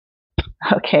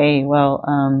Okay, well,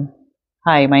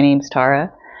 hi, my name's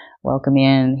Tara. Welcome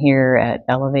in here at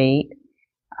Elevate.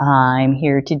 I'm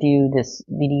here to do this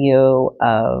video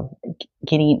of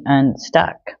getting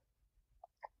unstuck.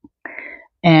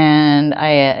 And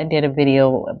I did a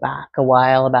video back a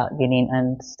while about getting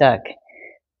unstuck.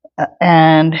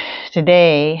 And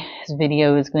today's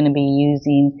video is going to be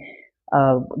using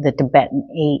the Tibetan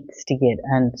Eights to get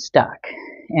unstuck.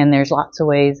 And there's lots of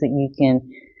ways that you can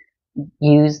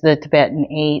use the Tibetan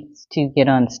Eights to get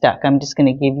unstuck. I'm just going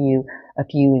to give you a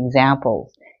few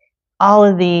examples. All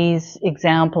of these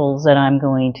examples that I'm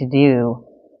going to do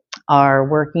are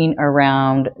working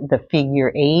around the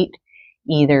figure 8,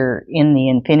 either in the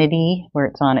infinity where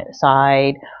it's on its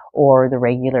side or the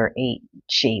regular 8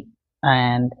 shape.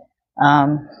 And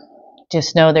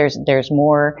just know there's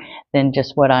more than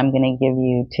just what I'm going to give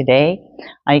you today.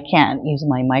 I can't use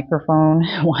my microphone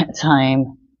once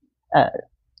I'm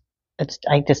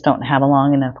I just don't have a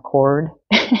long enough cord,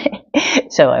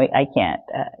 so I can't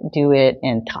do it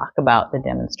and talk about the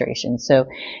demonstration. So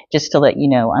just to let you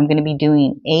know, I'm going to be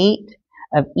doing 8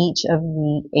 of each of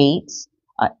the 8s.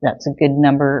 That's a good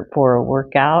number for a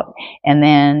workout. And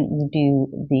then you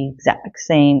do the exact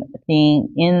same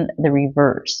thing in the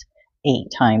reverse 8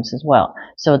 times as well.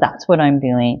 So that's what I'm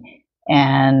doing.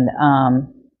 And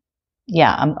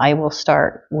yeah, I will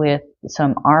start with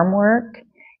some arm work.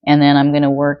 And then I'm going to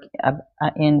work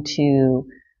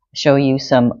show you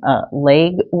some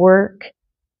leg work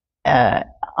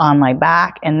on my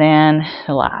back. And then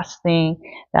the last thing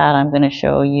that I'm going to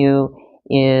show you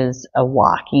is a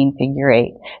walking figure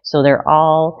 8. So they're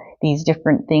all these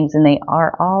different things, and they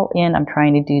are all I'm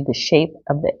trying to do the shape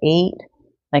of the 8,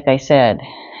 like I said,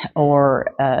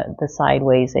 or the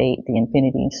sideways 8, the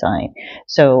infinity sign.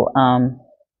 So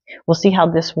we'll see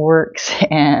how this works,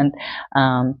 and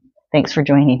thanks for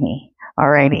joining me.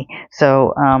 Alrighty,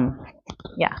 so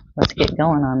yeah, let's get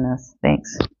going on this.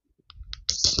 Thanks.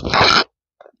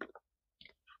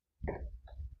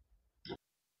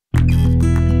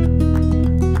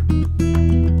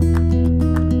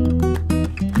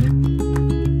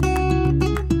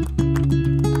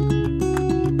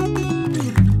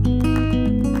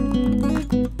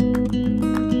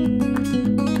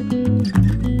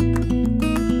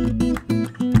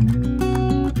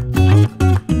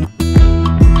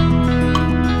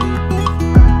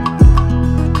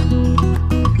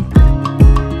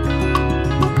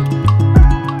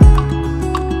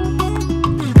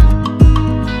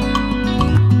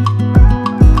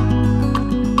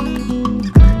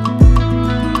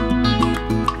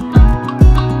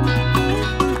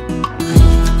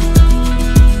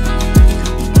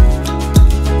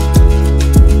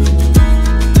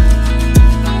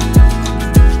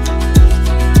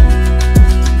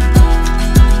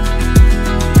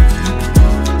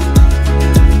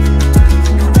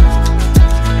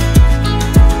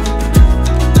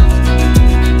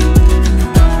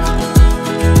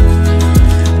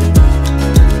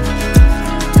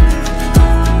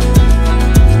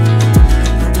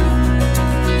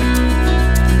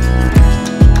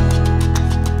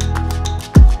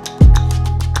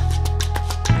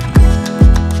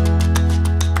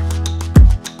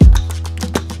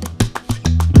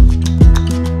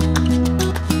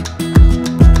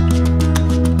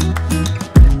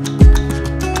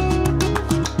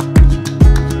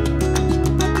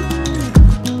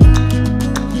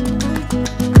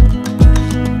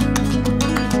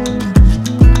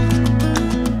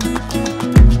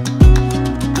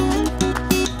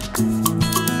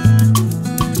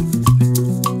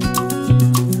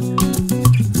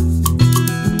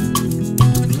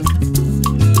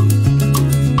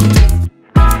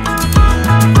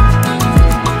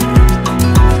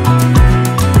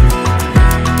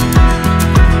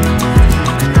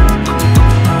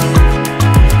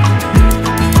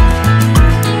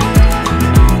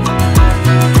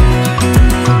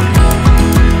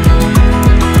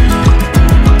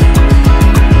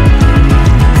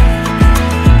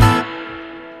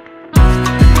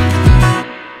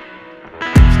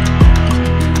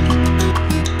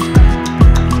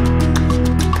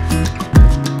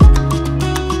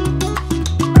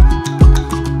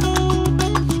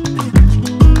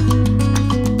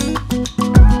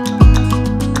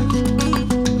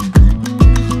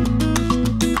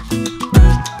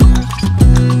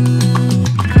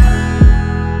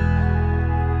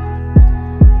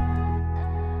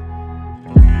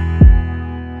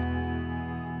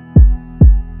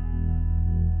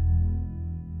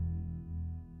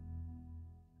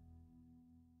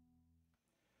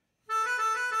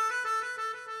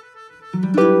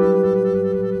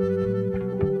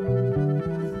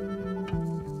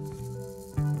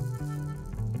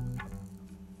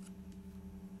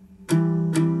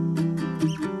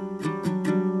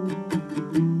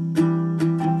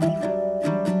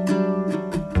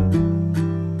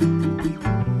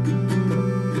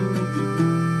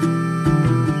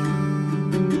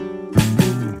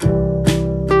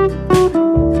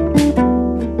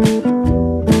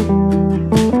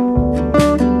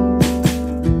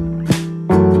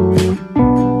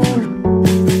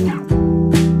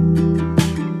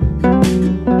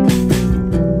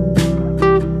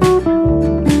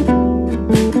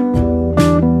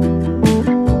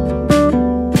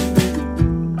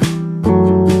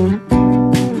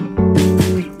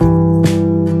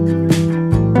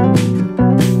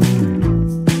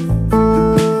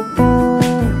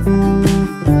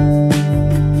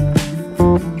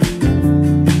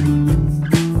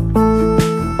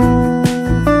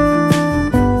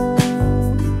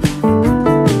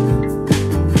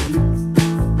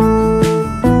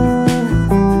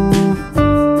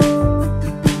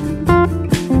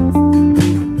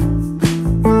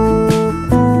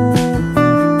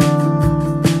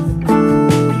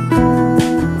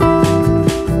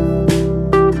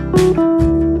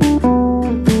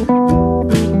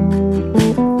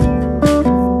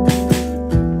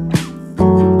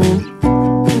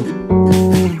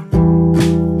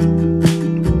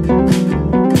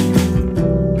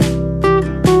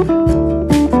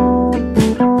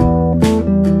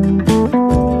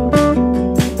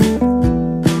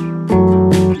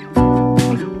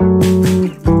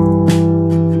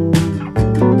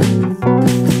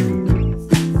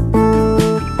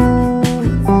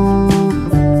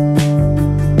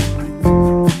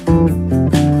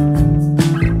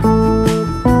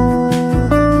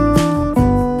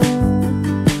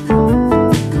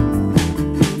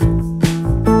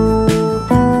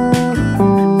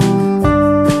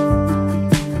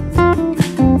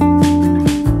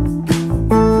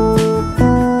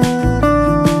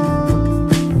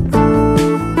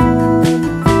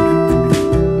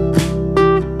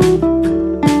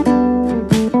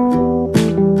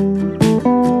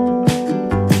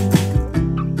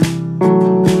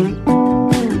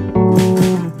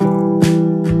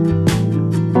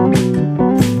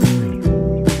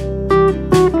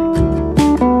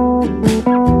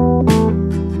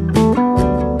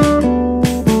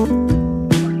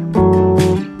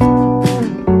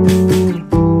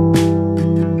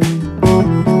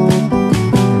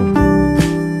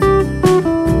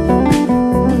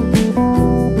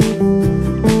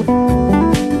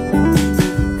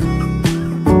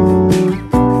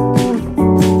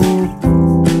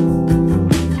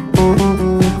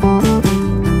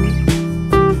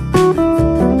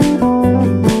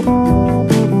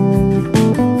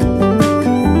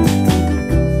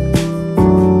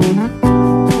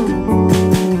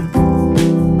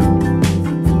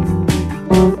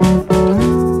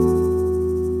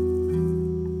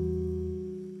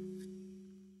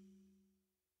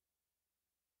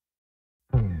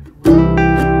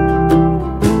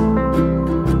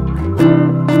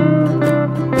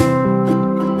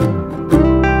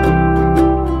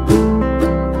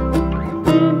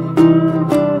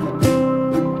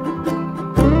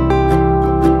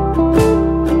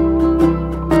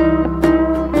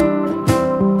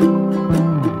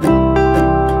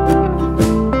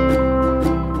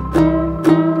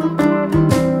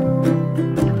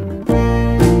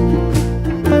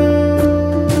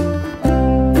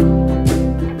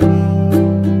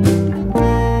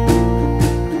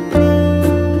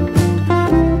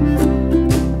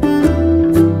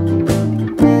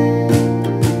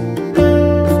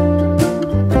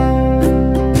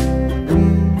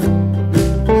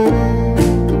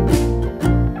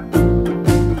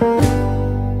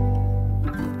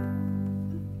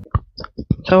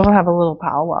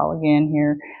 while again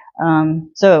here.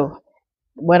 So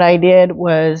what I did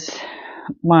was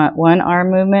my one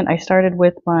arm movement. I started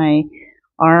with my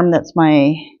arm. That's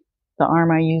the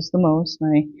arm I use the most.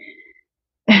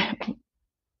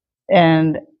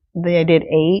 And I did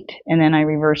 8, and then I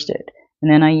reversed it.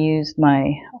 And then I used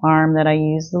my arm that I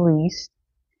use the least,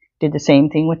 did the same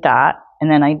thing with that,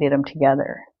 and then I did them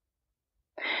together.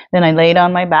 Then I laid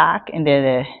on my back and did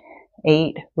a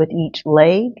 8 with each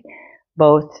leg,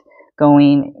 both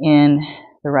going in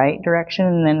the right direction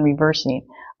and then reversing.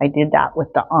 I did that with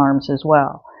the arms as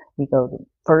well. You go the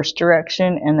first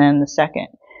direction and then the second,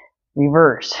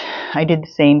 reverse. I did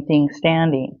the same thing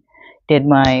standing. Did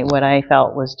what I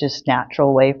felt was just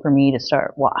natural way for me to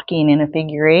start walking in a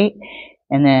figure 8.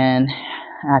 And then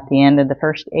at the end of the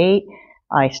first 8,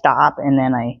 I stopped and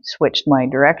then I switched my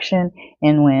direction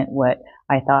and went what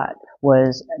I thought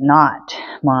was not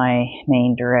my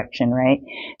main direction, right?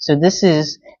 So this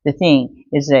is the thing,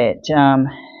 is that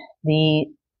the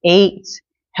 8s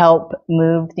help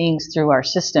move things through our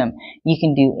system. You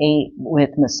can do 8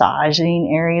 with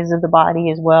massaging areas of the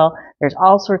body as well. There's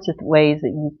all sorts of ways that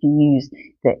you can use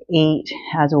the 8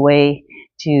 as a way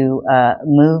to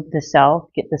move the self,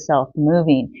 get the self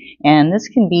moving. And this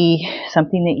can be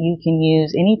something that you can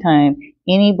use anytime,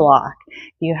 any block.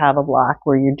 If you have a block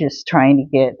where you're just trying to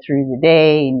get through the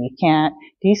day and you can't,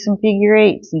 do some figure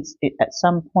 8s at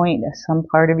some point, at some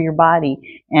part of your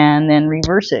body, and then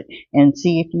reverse it and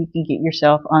see if you can get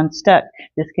yourself unstuck.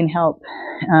 This can help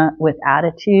with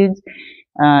attitudes.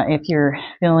 If you're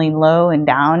feeling low and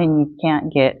down and you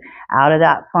can't get out of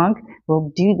that funk,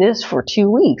 we'll do this for 2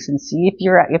 weeks and see if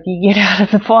you get out of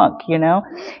the funk, you know.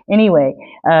 Anyway,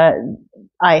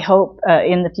 I hope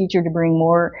in the future to bring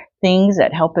more things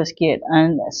that help us get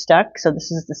unstuck. So this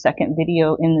is the second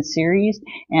video in the series,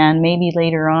 and maybe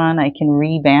later on I can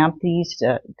revamp these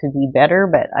to be better,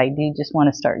 but I do just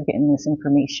want to start getting this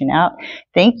information out.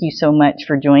 Thank you so much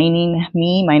for joining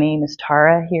me. My name is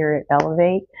Tara here at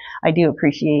Elevate. I do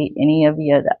appreciate any of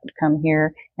you that come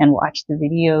here and watch the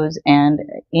videos, and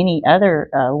any other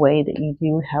way that you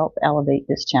do help elevate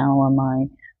this channel of mine.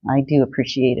 I do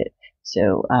appreciate it.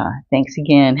 So thanks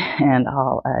again, and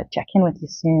I'll check in with you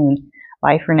soon.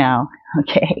 Bye for now.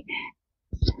 Okay.